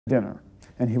dinner.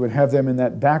 And he would have them in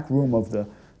that back room of the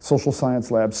social science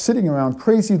lab, sitting around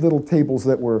crazy little tables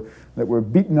that were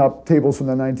beaten up tables from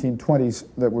the 1920s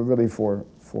that were really for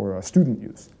student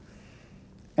use.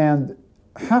 And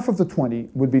half of the 20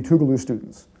 would be Tougaloo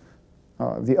students.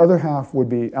 The other half would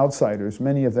be outsiders,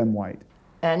 many of them white.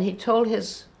 And he told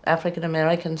his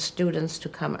African-American students to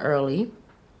come early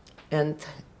and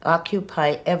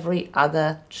occupy every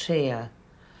other chair.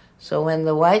 So when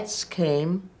the whites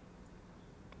came,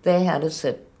 they had to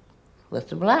sit with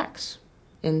the blacks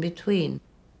in between.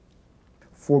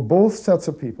 For both sets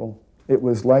of people, it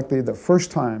was likely the first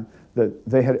time that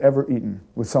they had ever eaten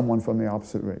with someone from the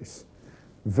opposite race.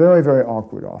 Very, very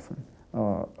awkward often.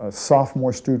 A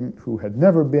sophomore student who had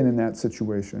never been in that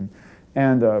situation,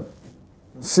 and a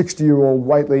 60-year-old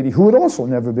white lady who had also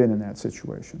never been in that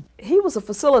situation. He was a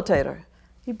facilitator.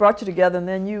 He brought you together, and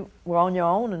then you were on your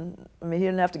own, and I mean, he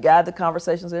didn't have to guide the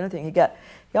conversations or anything.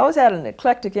 He always had an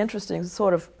eclectic, interesting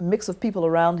sort of mix of people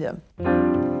around him.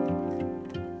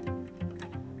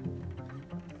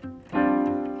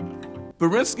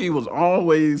 Berinsky was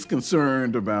always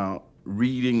concerned about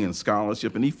reading and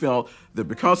scholarship, and he felt that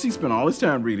because he spent all his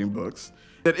time reading books,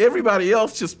 that everybody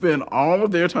else should spend all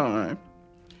of their time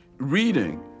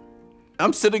reading.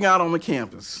 I'm sitting out on the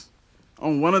campus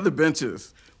on one of the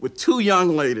benches with two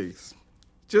young ladies,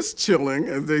 just chilling,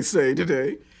 as they say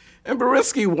today, and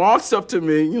Berinsky walks up to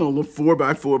me, you know, a little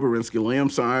 4x4 Berinsky, lay him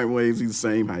sideways, he's the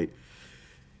same height.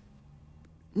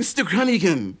 Mr.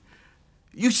 Cunningham,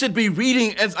 you should be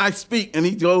reading as I speak. And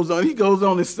he goes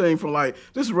on this thing for like,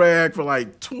 this rag for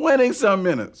like 20-some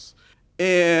minutes.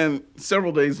 And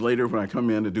several days later, when I come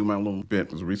in to do my little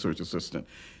bit as a research assistant,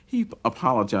 he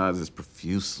apologizes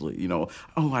profusely, you know,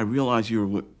 oh, I realize you were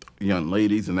with young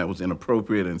ladies and that was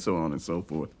inappropriate and so on and so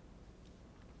forth.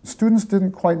 Students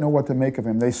didn't quite know what to make of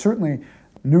him. They certainly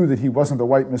knew that he wasn't a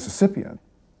white Mississippian.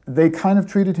 They kind of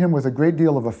treated him with a great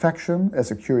deal of affection,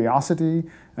 as a curiosity,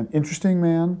 an interesting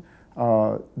man.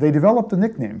 They developed a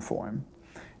nickname for him.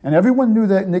 And everyone knew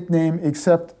that nickname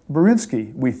except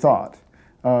Berinsky, we thought.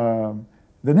 The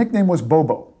nickname was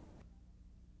Bobo.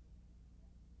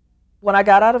 When I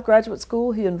got out of graduate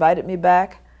school, he invited me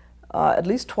back at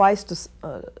least twice to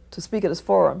speak at his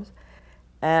forums.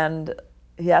 And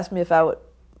he asked me if I would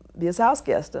be his house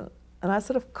guest. And I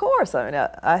said, of course. I mean,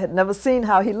 I had never seen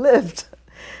how he lived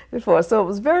before, so it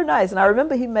was very nice. And I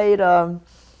remember he made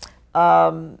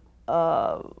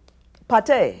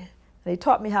pâté, and he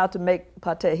taught me how to make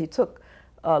pâté. He took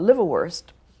liverwurst,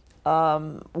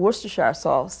 Worcestershire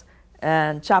sauce,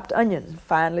 and chopped onion,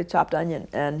 finely chopped onion,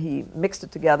 and he mixed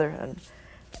it together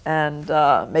and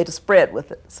made a spread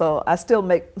with it. So I still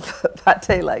make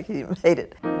pâté like he made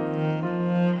it.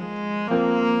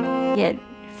 He had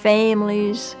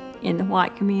families in the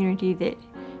white community that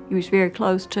he was very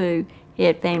close to. He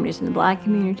had families in the black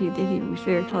community that he was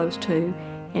very close to.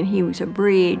 And he was a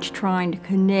bridge trying to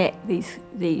connect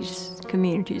these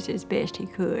communities as best he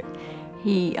could.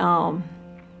 He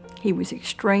was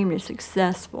extremely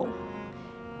successful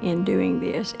in doing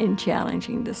this, in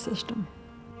challenging the system.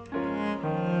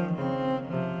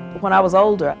 When I was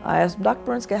older, I asked Dr.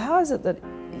 Berinsky, how is it that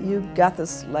you got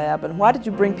this lab, and why did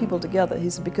you bring people together?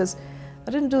 He said, because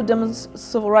I didn't do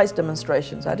civil rights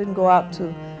demonstrations. I didn't go out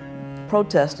to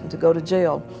protest and to go to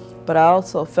jail, but I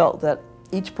also felt that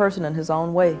each person in his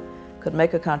own way could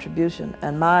make a contribution,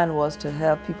 and mine was to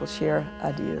have people share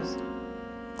ideas.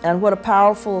 And what a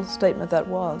powerful statement that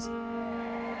was.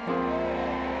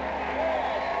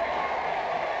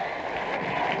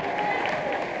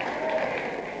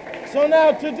 So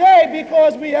now today,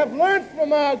 because we have learned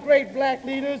from our great black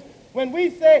leaders, when we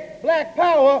say black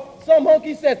power, some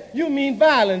honky says, you mean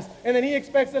violence. And then he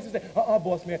expects us to say,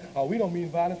 boss man, we don't mean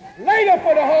violence. Later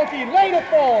for the honky, later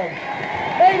form.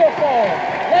 Later form,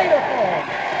 later form.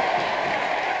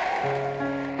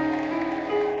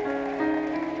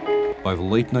 By the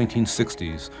late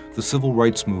 1960s, the civil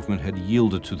rights movement had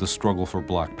yielded to the struggle for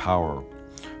black power.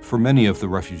 For many of the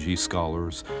refugee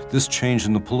scholars, this change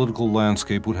in the political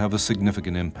landscape would have a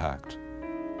significant impact.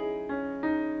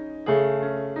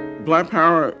 Black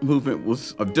Power movement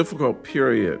was a difficult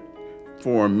period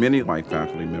for many white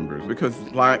faculty members because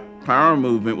Black Power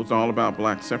movement was all about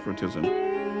black separatism.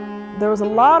 There was a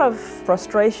lot of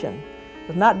frustration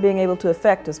with not being able to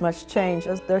effect as much change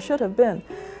as there should have been.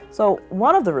 So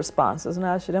one of the responses, and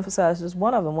I should emphasize just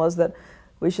one of them, was that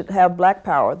we should have black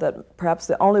power, that perhaps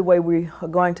the only way we are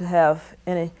going to have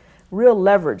any real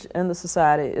leverage in the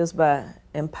society is by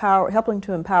helping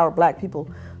to empower black people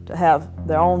to have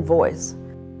their own voice.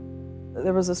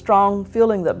 There was a strong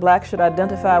feeling that blacks should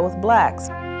identify with blacks.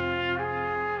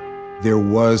 there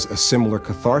was a similar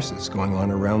catharsis going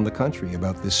on around the country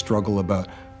about this struggle about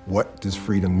what does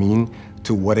freedom mean?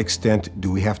 To what extent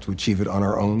do we have to achieve it on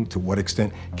our own? To what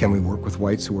extent can we work with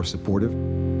whites who are supportive?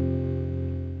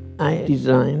 I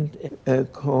designed a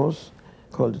course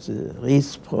called the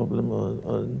race problem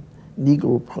or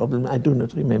Negro problem. I do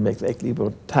not remember exactly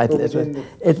what title it was.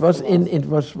 It was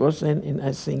in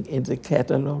I think in the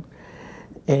catalog,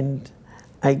 and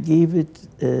I gave it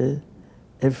the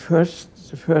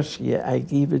first year. I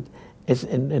gave it as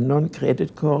a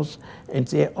non-credit course, and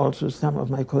there also some of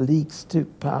my colleagues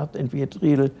took part, and we had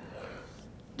real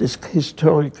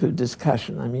historical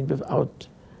discussion. I mean, without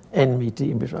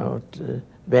enmity, without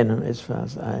venom, as far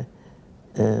as I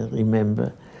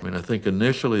remember. I mean, I think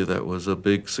initially that was a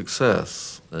big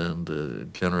success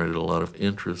and generated a lot of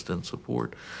interest and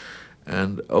support.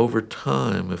 And over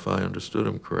time, if I understood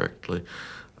him correctly,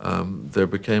 there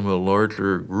became a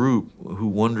larger group who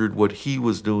wondered what he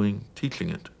was doing teaching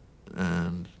it.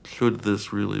 And should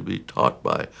this really be taught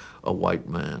by a white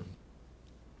man?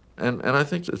 And I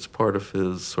think it's part of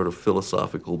his sort of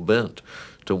philosophical bent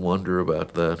to wonder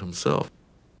about that himself.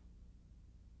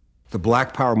 The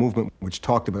Black Power movement, which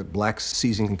talked about blacks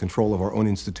seizing control of our own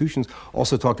institutions,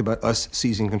 also talked about us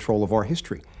seizing control of our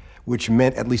history, which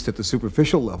meant, at least at the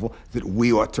superficial level, that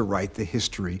we ought to write the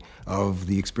history of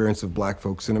the experience of black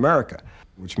folks in America,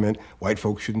 which meant white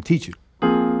folks shouldn't teach it.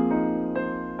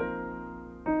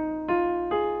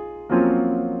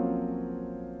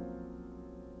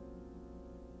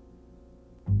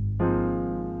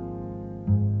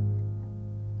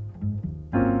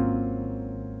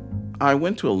 I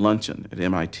went to a luncheon at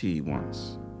MIT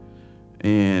once,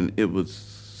 and it was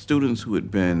students who had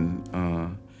been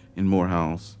in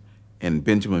Morehouse, and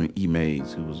Benjamin E.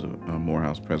 Mays, who was a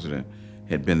Morehouse president,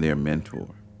 had been their mentor.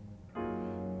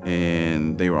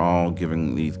 And they were all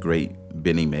giving these great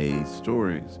Benny Mays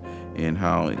stories and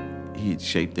how he had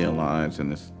shaped their lives,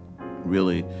 and this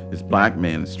black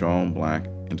man, this strong black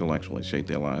intellectual, had shaped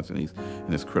their lives in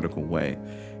this critical way.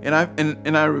 And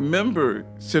I remember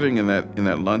sitting in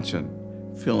that luncheon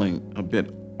feeling a bit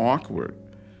awkward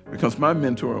because my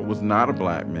mentor was not a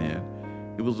black man.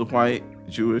 It was a white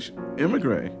Jewish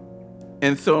immigrant.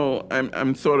 And so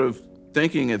I'm sort of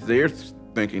thinking as they're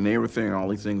thinking, they were saying all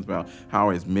these things about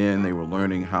how as men they were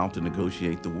learning how to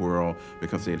negotiate the world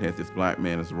because they had this black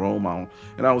man as a role model.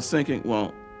 And I was thinking,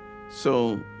 well,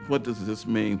 so what does this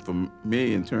mean for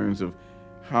me in terms of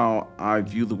how I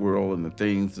view the world and the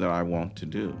things that I want to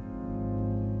do?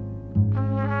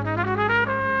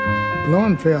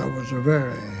 Lowenfeld was a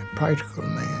very practical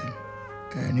man,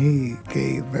 and he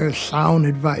gave very sound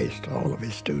advice to all of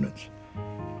his students.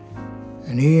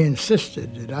 And he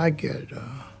insisted that I get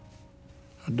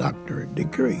a doctorate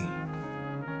degree.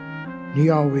 He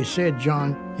always said,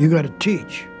 John, you got to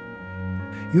teach.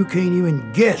 You can't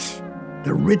even guess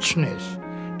the richness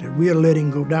that we're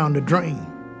letting go down the drain.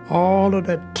 All of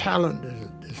that talent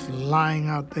is lying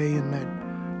out there in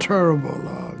that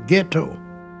terrible ghetto.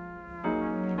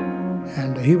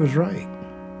 And he was right.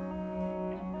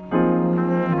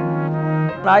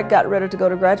 When I got ready to go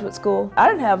to graduate school, I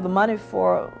didn't have the money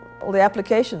for the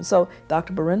application, so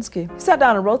Dr. Berinsky sat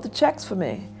down and wrote the checks for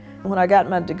me. When I got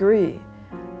my degree,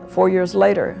 4 years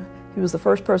later, he was the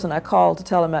first person I called to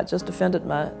tell him I just defended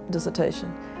my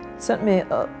dissertation. Sent me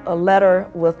a letter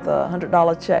with a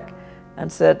 $100 check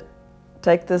and said,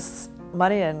 take this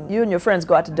money and you and your friends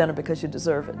go out to dinner because you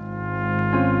deserve it.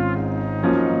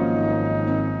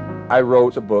 I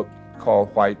wrote a book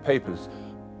called White Papers.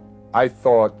 I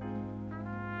thought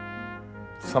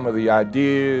some of the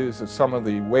ideas and some of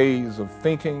the ways of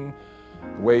thinking,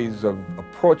 ways of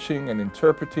approaching and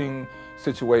interpreting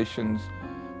situations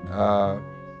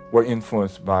were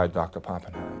influenced by Dr.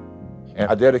 Pappenheim. And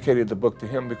I dedicated the book to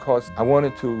him because I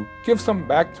wanted to give something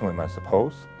back to him, I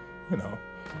suppose, you know.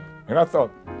 And I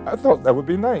thought that would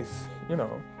be nice, you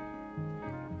know.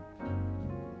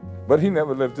 But he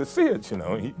never lived to see it, you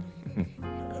know.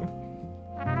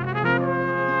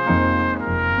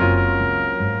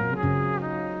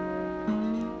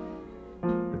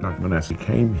 Dr. Manasseh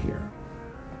came here.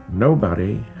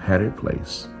 Nobody had a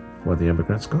place for the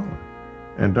immigrant scholar.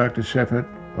 And Dr. Shepard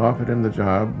offered him the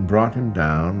job, brought him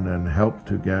down, and helped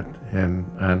to get him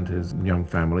and his young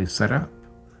family set up.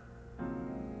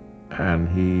 And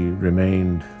he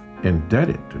remained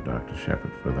indebted to Dr.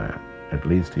 Shepard for that. At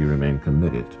least he remained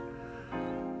committed.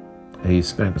 He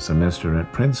spent a semester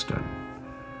at Princeton.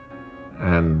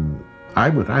 And I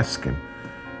would ask him,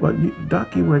 well,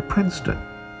 Doc, you were at Princeton.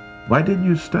 Why didn't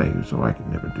you stay? So I could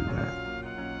never do that.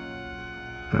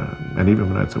 And even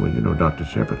when I said, well, you know, Dr.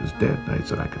 Shepard is dead, I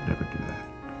said I could never do that.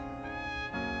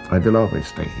 I will always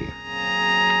stay here.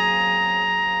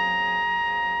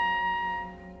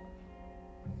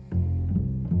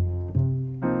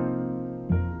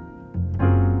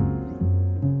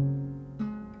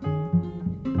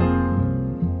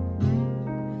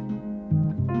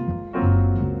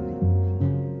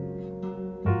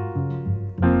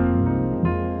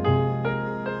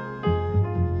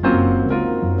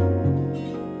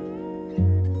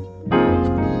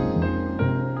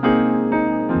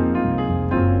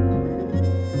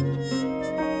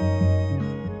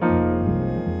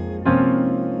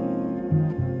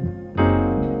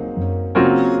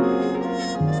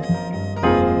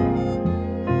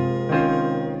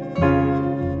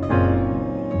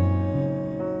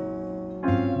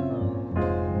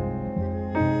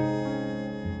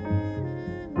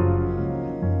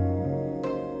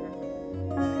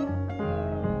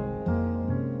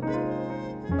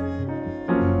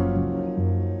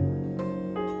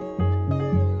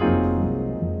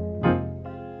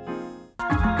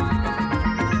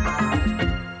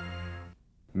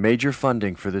 Major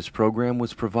funding for this program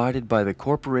was provided by the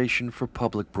Corporation for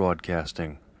Public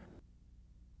Broadcasting.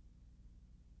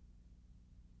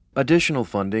 Additional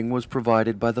funding was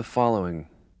provided by the following: